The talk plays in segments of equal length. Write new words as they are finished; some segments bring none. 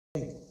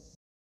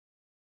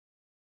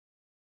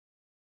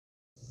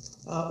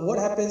what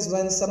happens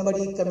when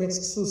somebody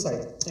commits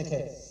suicide?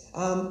 Okay.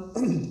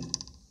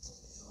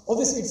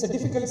 Obviously, it's a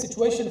difficult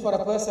situation for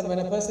a person when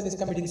a person is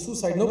committing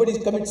suicide. Nobody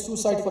commits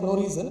suicide for no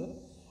reason.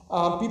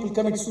 People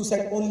commit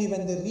suicide only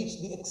when they reach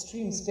the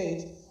extreme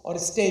stage or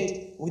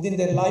state within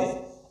their life.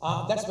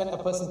 That's when a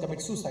person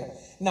commits suicide.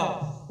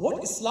 Now,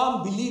 what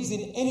Islam believes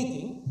in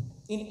anything,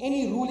 in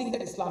any ruling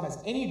that Islam has,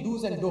 any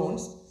do's and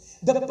don'ts,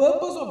 the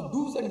purpose of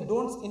do's and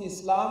don'ts in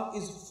Islam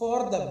is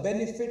for the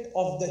benefit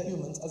of the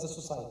humans as a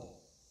society.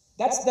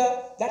 That's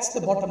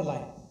the bottom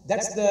line.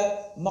 That's the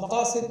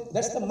maqasid,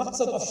 that's the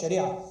maqsad of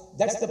Sharia.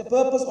 That's the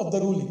purpose of the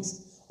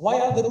rulings. Why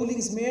are the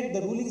rulings made?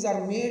 The rulings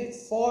are made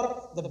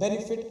for the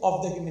benefit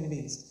of the human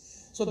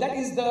beings. So that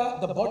is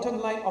the bottom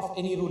line of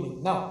any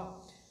ruling. Now,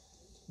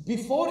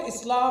 before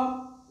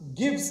Islam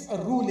gives a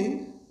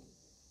ruling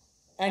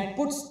and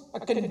puts a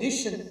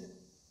condition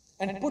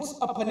and puts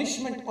a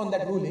punishment on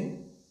that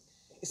ruling,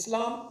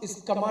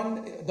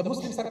 the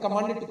Muslims are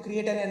commanded to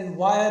create an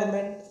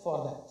environment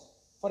for that.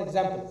 For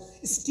example,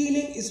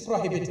 stealing is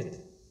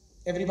prohibited.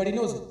 Everybody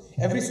knows it.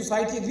 Every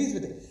society agrees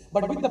with it.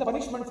 But with the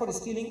punishment for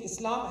stealing,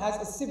 Islam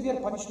has a severe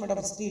punishment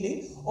of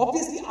stealing,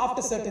 obviously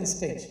after a certain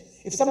stage.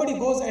 If somebody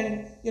goes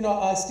and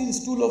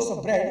steals 2 loaves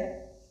of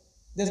bread,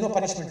 there's no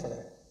punishment for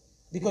that.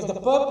 Because the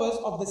purpose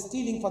of the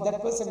stealing for that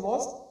person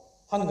was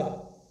hunger.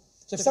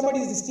 So if somebody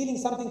is stealing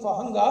something for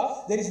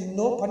hunger, there is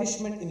no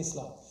punishment in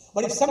Islam.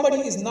 But if somebody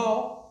is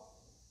now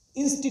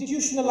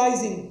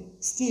institutionalizing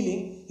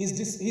stealing,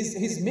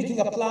 he's making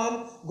a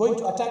plan, going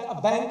to attack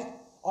a bank,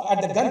 or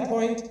at the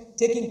gunpoint,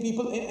 taking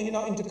people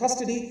into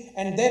custody,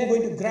 and then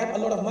going to grab a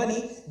lot of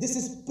money. This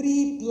is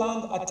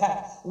pre-planned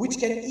attack, which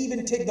can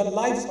even take the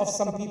lives of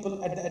some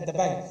people at the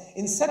bank.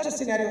 In such a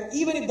scenario,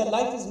 even if the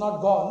life is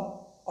not gone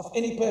of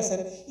any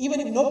person,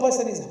 even if no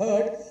person is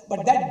hurt,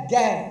 but that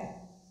gang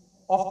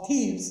of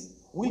thieves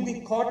will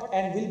be caught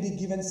and will be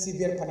given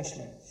severe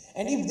punishment.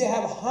 And if they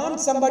have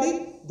harmed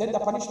somebody, then the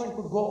punishment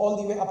could go all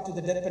the way up to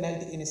the death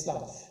penalty in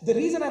Islam. The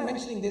reason I'm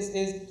mentioning this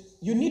is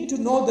you need to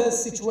know the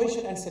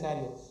situation and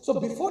scenario. So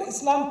before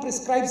Islam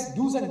prescribes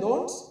do's and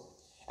don'ts,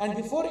 and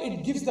before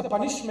it gives the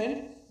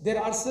punishment,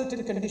 there are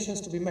certain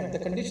conditions to be met. The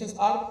conditions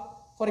are,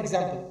 for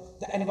example,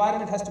 the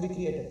environment has to be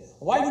created.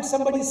 Why would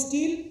somebody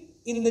steal?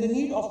 In the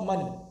need of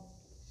money.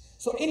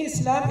 So in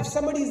Islam, if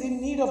somebody is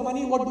in need of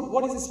money,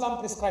 what is Islam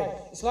prescribed?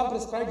 Islam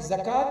prescribes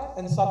zakat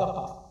and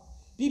sadaqah.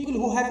 People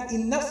who have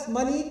enough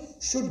money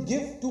should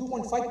give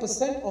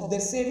 2.5% of their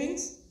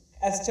savings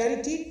as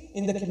charity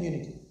in the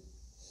community.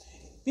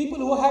 People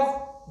who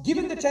have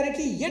given the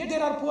charity, yet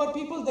there are poor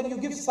people, then you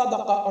give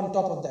sadaqah on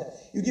top of that.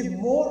 You give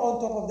more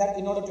on top of that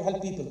in order to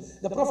help people.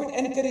 The Prophet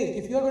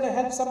encouraged, if you are going to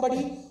help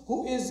somebody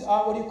who is,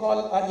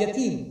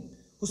 yatim,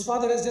 whose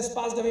father has just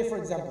passed away, for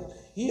example,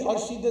 he or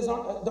she does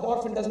not, the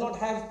orphan does not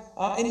have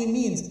any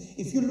means.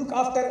 If you look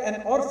after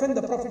an orphan,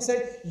 the Prophet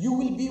said, you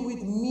will be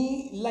with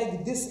me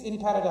like this in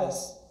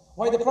paradise.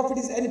 Why the Prophet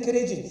is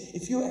encouraging?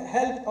 If you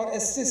help or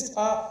assist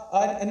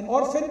an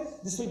orphan,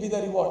 this will be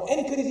the reward.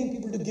 Encouraging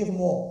people to give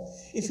more.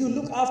 If you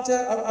look after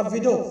a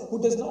widow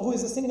who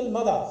is a single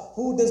mother,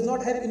 who does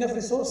not have enough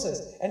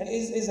resources and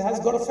has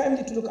got a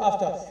family to look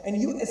after, and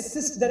you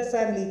assist that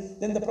family,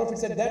 then the Prophet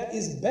said that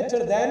is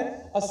better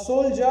than a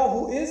soldier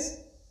who is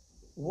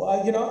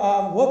working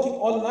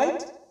all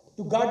night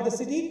to guard the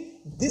city.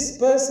 This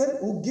person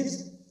who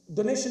gives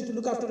donation to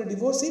look after a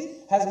divorcee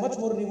has much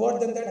more reward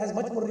than that, has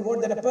much more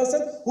reward than a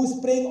person who is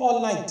praying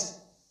all night.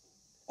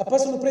 A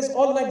person who prays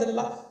all night,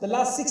 the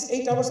last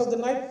 6-8 hours of the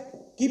night,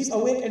 keeps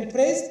awake and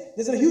prays,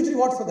 there's a huge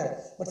reward for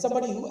that. But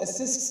somebody who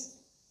assists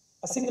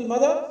a single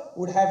mother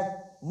would have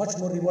much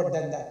more reward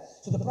than that.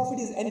 So the Prophet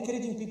is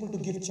encouraging people to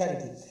give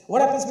charity.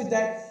 What happens with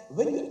that?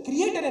 When you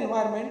create an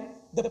environment,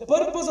 the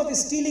purpose of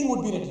stealing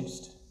would be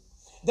reduced.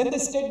 Then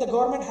the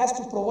government has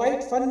to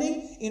provide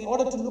funding in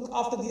order to look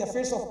after the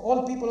affairs of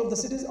all people of the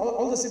cities,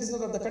 all the citizens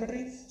of the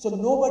country. So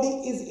nobody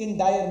is in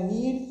dire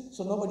need.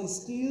 So nobody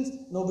steals,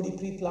 nobody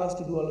pre-plans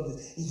to do all of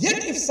this.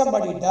 Yet if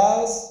somebody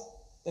does,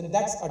 then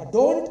that's a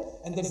don't,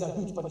 and there's a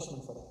huge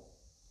punishment for that.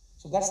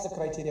 So that's the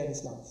criteria in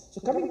Islam.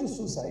 So coming to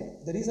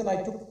suicide, the reason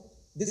I took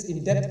this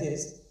in depth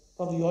is,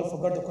 probably you all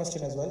forgot the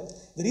question as well.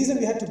 The reason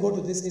we had to go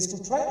to this is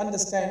to try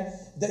understand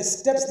the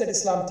steps that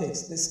Islam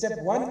takes. The step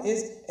 1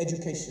 is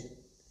education.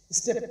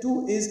 Step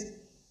 2 is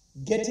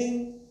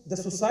getting the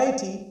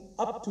society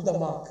up to the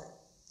mark.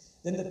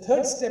 Then the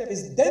third step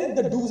is then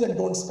the do's and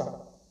don'ts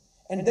come.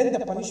 And then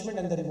the punishment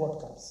and the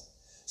reward comes.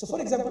 So for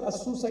example, a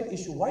suicide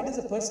issue. Why does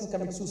a person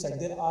commit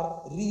suicide? There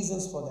are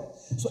reasons for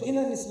that. So in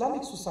an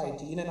Islamic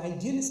society, in an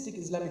idealistic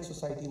Islamic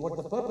society, what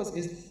the purpose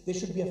is, there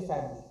should be a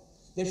family.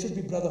 There should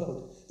be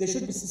brotherhood. There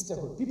should be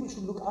sisterhood. People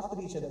should look after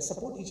each other,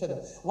 support each other.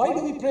 Why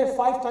do we pray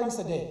 5 times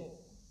a day?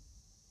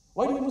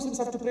 Why do we Muslims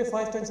have to pray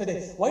 5 times a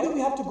day? Why do we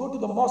have to go to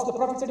the mosque? The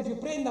Prophet said if you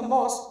pray in the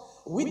mosque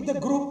with the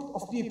group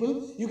of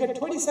people, you get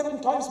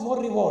 27 times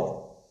more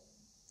reward.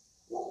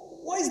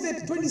 Why is there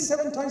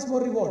 27 times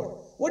more reward?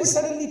 What is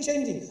suddenly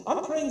changing?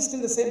 I'm praying still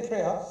the same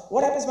prayer.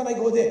 What happens when I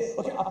go there?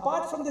 Okay,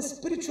 apart from the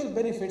spiritual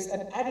benefits,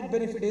 an added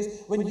benefit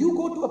is when you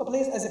go to a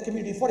place as a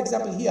community. For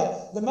example, here,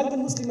 the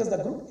Melbourne Muslims,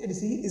 the group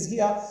is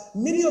here.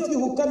 Many of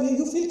you who come here,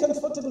 you feel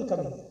comfortable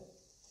coming here.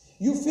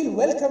 You feel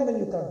welcome when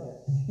you come here.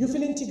 You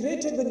feel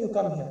integrated when you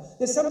come here.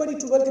 There's somebody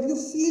to welcome. You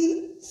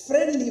feel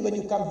friendly when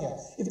you come here.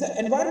 If the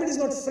environment is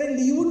not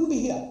friendly, you wouldn't be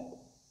here.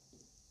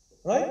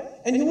 Right?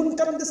 And you wouldn't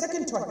come the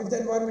second time if the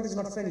environment is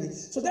not friendly.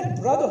 So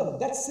that brotherhood,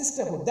 that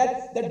sisterhood,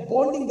 that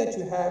bonding that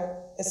you have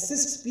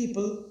assists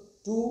people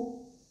to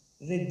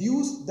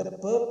reduce the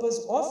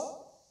purpose of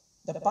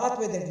the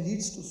pathway that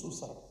leads to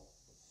suicide.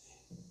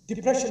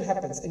 Depression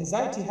happens,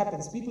 anxiety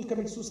happens, people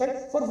commit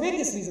suicide for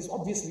various reasons,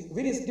 obviously,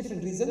 various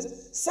different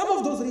reasons. Some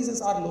of those reasons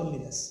are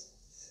loneliness.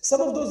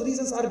 Some of those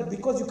reasons are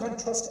because you can't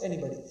trust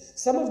anybody.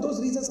 Some of those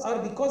reasons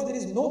are because there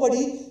is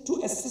nobody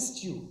to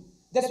assist you.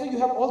 That's why you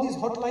have all these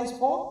hotlines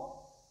for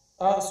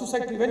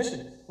suicide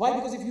prevention. Why?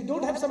 Because if you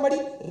don't have somebody,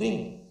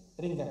 ring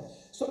them.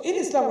 So in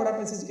Islam, what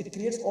happens is it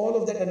creates all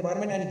of that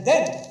environment, and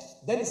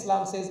then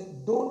Islam says,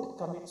 don't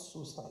commit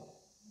suicide.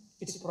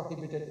 It's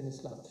prohibited in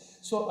Islam.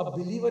 So a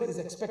believer is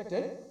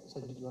expected.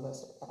 Sorry, did you want to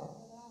say?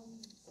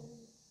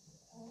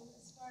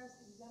 As far as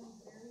Islamic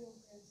burial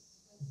goes,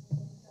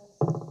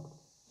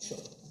 Sure.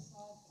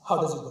 How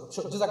does it go?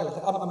 Sure. Jazakallah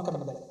khair. I'm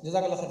coming to that.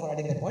 Jazakallah khair for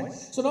adding that point.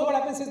 So now what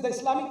happens is the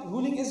Islamic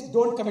ruling is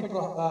don't commit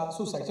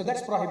suicide. So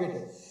that's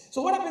prohibited.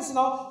 So what happens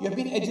now? You have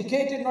been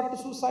educated not to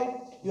suicide.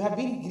 You have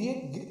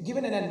been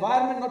given an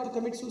environment not to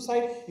commit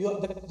suicide.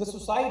 The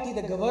society,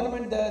 the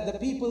government, the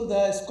people,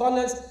 the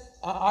scholars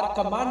are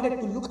commanded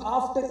to look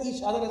after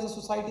each other as a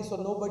society, so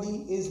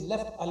nobody is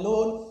left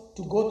alone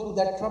to go through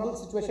that troubled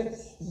situation.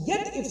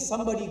 Yet if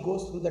somebody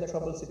goes through that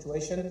troubled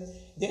situation,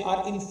 they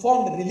are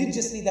informed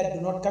religiously that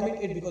do not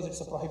commit it because it's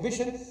a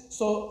prohibition.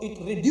 So it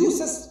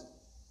reduces,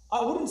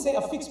 I wouldn't say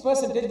a fixed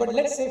percentage, but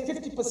let's say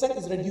 50%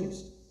 is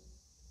reduced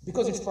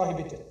because it's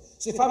prohibited.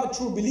 So if I'm a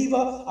true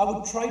believer, I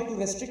would try to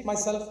restrict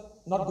myself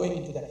not going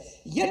into that.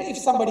 Yet if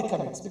somebody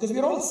commits, because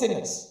we're all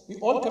sinners, we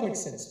all commit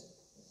sins.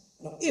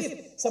 Now,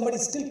 if somebody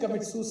still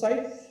commits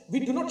suicide, we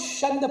do not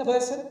shun the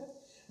person,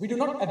 we do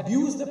not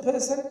abuse the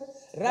person.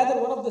 Rather,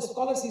 one of the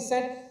scholars, he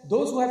said,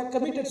 those who have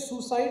committed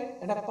suicide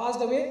and have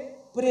passed away,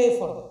 pray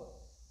for them,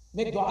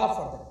 make dua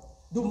for them,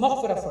 do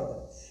maghfirah for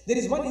them. There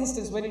is one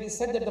instance when it is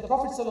said that the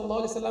Prophet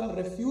ﷺ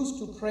refused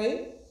to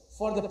pray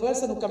for the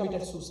person who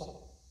committed suicide.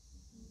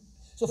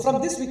 So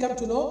from this we come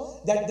to know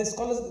that the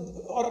scholars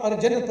or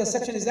a general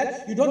perception is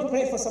that you don't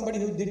pray for somebody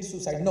who did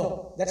suicide.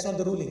 No, that's not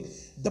the ruling.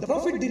 The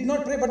Prophet did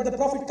not pray, but the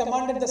Prophet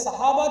commanded the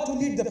Sahaba to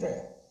lead the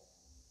prayer.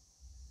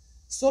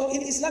 So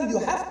in Islam, you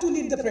have to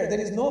lead the prayer. There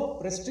is no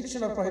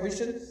restriction or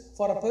prohibition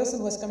for a person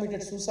who has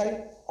committed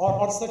suicide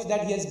or such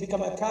that he has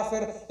become a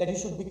kafir, that he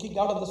should be kicked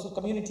out of the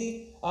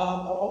community.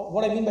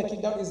 What I mean by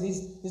kicked out is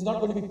he's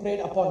not going to be prayed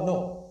upon.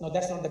 No,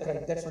 that's not the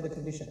correct. That's not the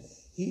condition.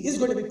 He is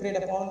going to be prayed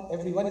upon.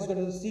 Everyone is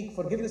going to seek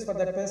forgiveness for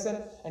that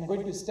person and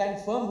going to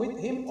stand firm with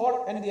him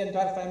and the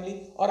entire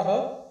family, or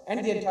her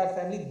and the entire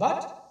family.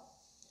 But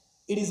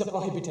it is a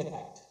prohibited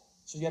act.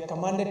 So we are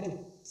commanded to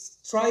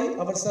try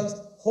ourselves,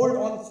 hold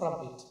on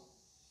from it.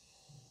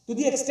 To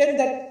the extent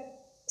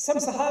that some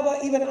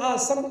Sahaba even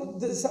asked,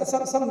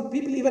 some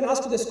people even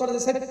asked to the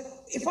scholars, they said,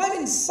 if I'm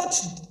in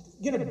such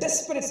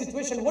desperate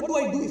situation, what do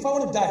I do if I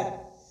want to die?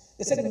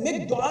 They said,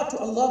 make dua to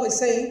Allah by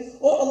saying,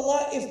 oh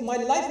Allah, if my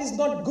life is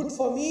not good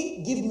for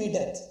me, give me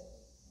death.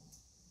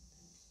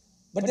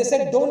 But they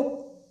said,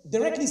 don't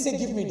directly say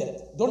give me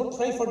death. Don't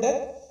pray for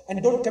death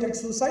and don't commit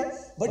suicide.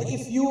 But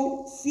if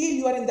you feel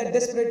you are in that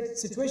desperate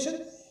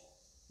situation,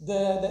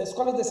 the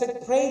scholars, they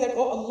said, pray that,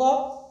 oh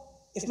Allah,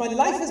 if my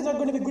life is not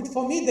going to be good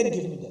for me, then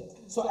give me death.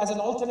 So as an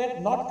alternate,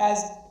 not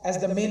as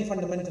the main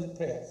fundamental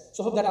prayer.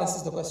 So I hope that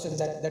answers the question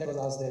that was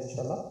asked there,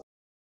 inshallah.